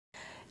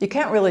You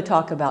can't really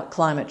talk about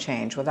climate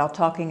change without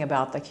talking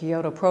about the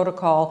Kyoto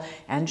Protocol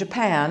and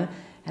Japan,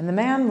 and the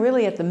man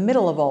really at the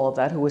middle of all of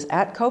that, who was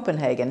at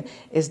Copenhagen,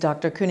 is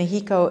Dr.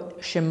 Kunihiko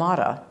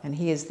Shimada, and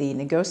he is the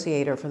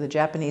negotiator for the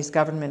Japanese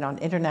government on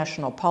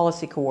international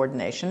policy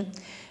coordination,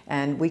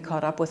 and we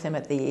caught up with him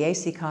at the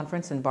IESE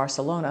conference in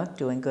Barcelona,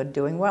 doing good,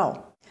 doing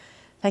well.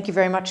 Thank you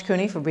very much,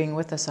 Kuni, for being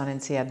with us on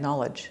INSEAD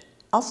Knowledge.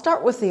 I'll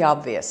start with the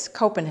obvious,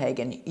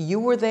 Copenhagen. You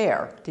were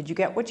there. Did you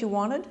get what you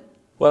wanted?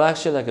 Well,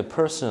 actually,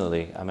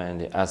 personally,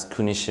 as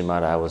Kuni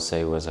Shimada, I would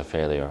say it was a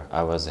failure.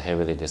 I was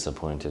heavily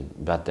disappointed,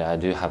 but I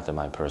do have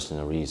my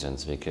personal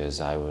reasons,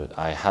 because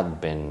I had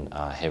been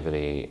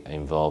heavily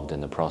involved in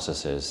the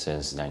processes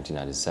since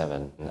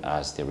 1997.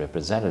 As the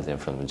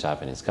representative from the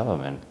Japanese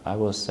government, I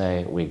will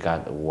say we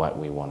got what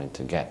we wanted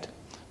to get,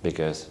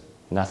 because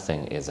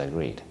nothing is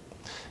agreed.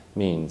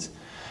 Means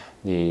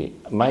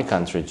my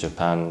country,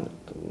 Japan,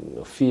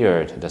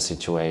 feared the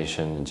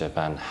situation.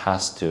 Japan had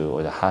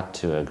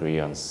to agree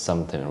on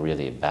something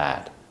really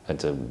bad.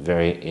 It's a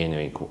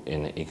very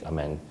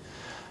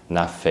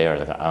not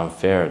fair,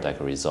 unfair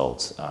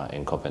results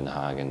in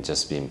Copenhagen,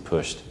 just being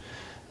pushed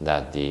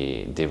that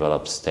the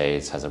developed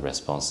states has a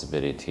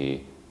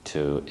responsibility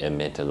to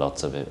emit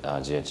lots of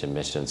GHG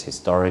emissions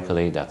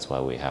historically. That's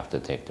why we have to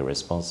take the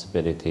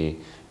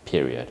responsibility,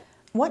 period.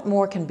 What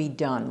more can be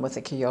done with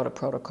the Kyoto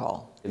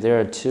Protocol? There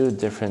are two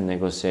different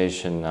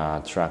negotiation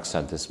tracks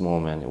at this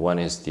moment. One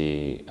is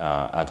the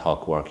ad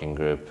hoc working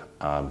group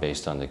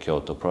based on the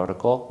Kyoto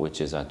Protocol, which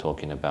is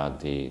talking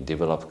about the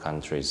developed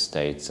countries,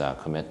 states'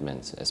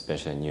 commitments,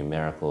 especially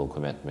numerical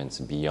commitments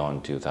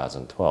beyond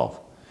 2012.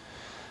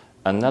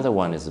 Another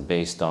one is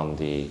based on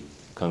the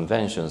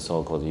convention,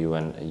 so-called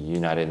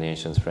United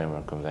Nations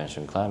Framework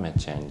Convention Climate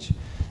Change,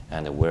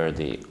 and where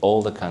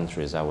all the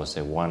countries, I would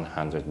say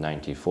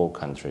 194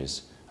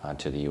 countries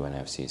to the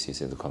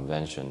UNFCCC, the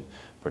convention,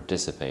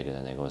 participated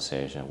in the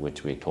negotiation,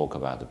 which we talk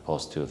about the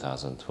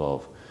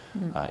post-2012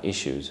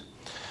 issues.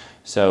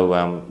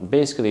 So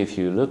basically, if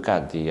you look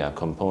at the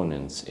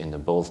components in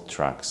both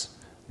tracks,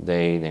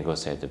 they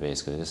negotiate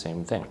basically the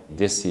same thing.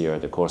 This year,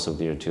 the course of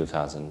the year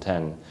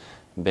 2010,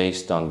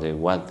 based on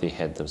what the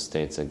heads of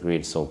states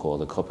agreed,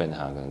 so-called the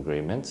Copenhagen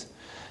Agreements,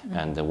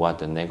 and what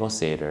the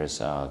negotiators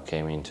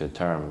came into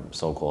term,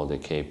 so-called the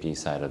KP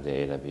side of the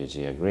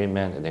AWG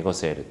agreement, the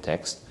negotiated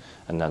text.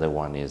 Another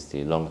one is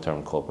the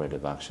long-term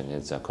cooperative action.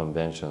 It's a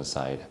convention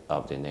side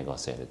of the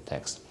negotiated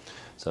text.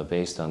 So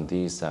based on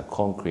these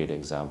concrete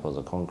examples,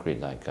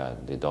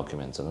 the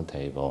documents on the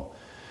table,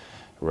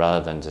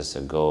 rather than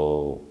just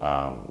go,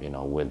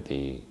 with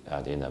the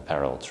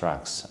parallel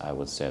tracks, I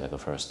would say that the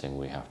first thing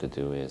we have to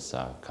do is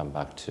come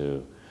back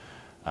to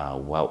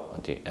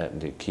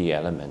the key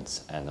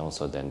elements, and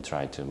also then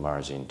try to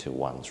merge into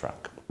one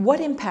track. What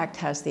impact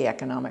has the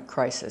economic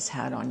crisis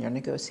had on your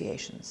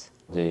negotiations?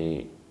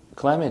 The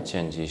climate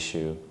change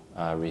issue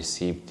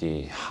received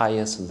the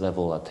highest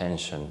level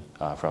attention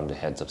from the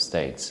heads of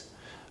states,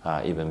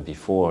 even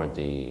before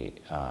the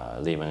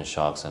Lehman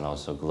shocks and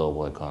also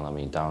global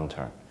economy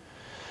downturn.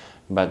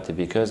 But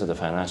because of the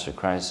financial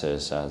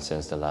crisis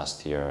since the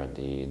last year,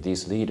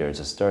 these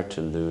leaders start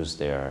to lose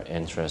their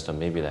interest, or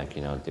maybe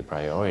the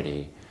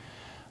priority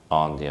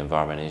on the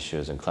environment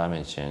issues and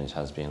climate change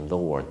has been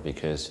lowered,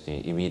 because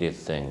the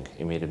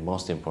immediate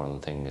most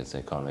important thing is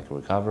economic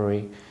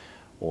recovery,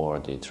 or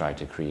they try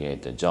to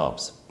create the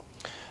jobs.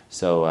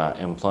 So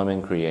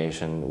employment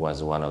creation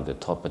was one of the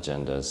top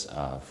agendas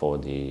for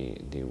the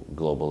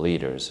global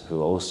leaders,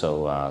 who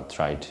also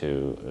try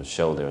to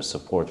show their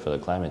support for the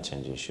climate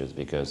change issues,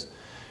 because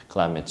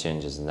climate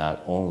change is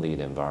not only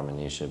the environment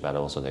issue, but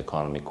also the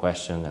economic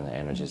question and the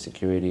energy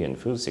security and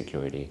food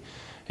security.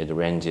 It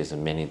ranges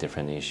in many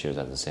different issues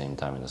at the same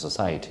time in the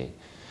society.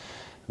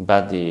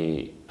 But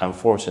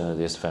unfortunately,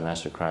 this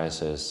financial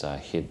crisis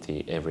hit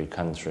every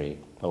country,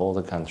 all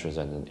the countries,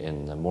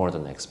 in more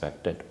than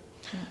expected.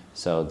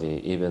 So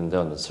even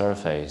though on the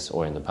surface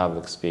or in the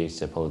public speech,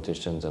 the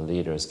politicians and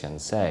leaders can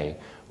say,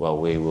 well,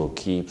 we will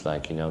keep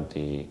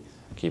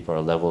keep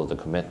our level of the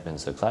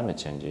commitments to the climate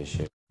change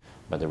issue.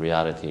 But the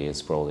reality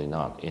is probably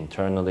not.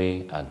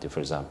 Internally, at for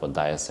example,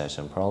 Diet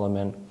Session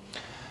Parliament,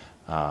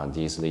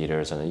 these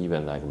leaders, and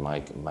even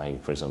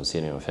for example,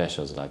 senior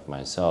officials like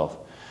myself,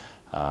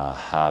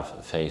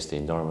 have faced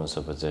enormous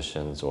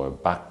oppositions or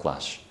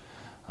backlash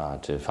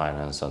to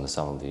finance on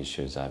some of the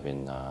issues I've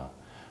been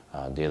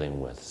dealing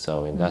with.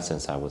 So in that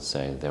sense, I would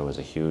say there was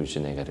a huge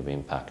negative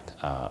impact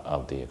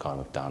of the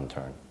economic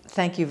downturn.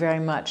 Thank you very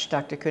much,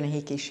 Dr.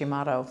 Kunihiko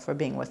Shimada, for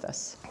being with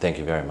us. Thank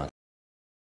you very much.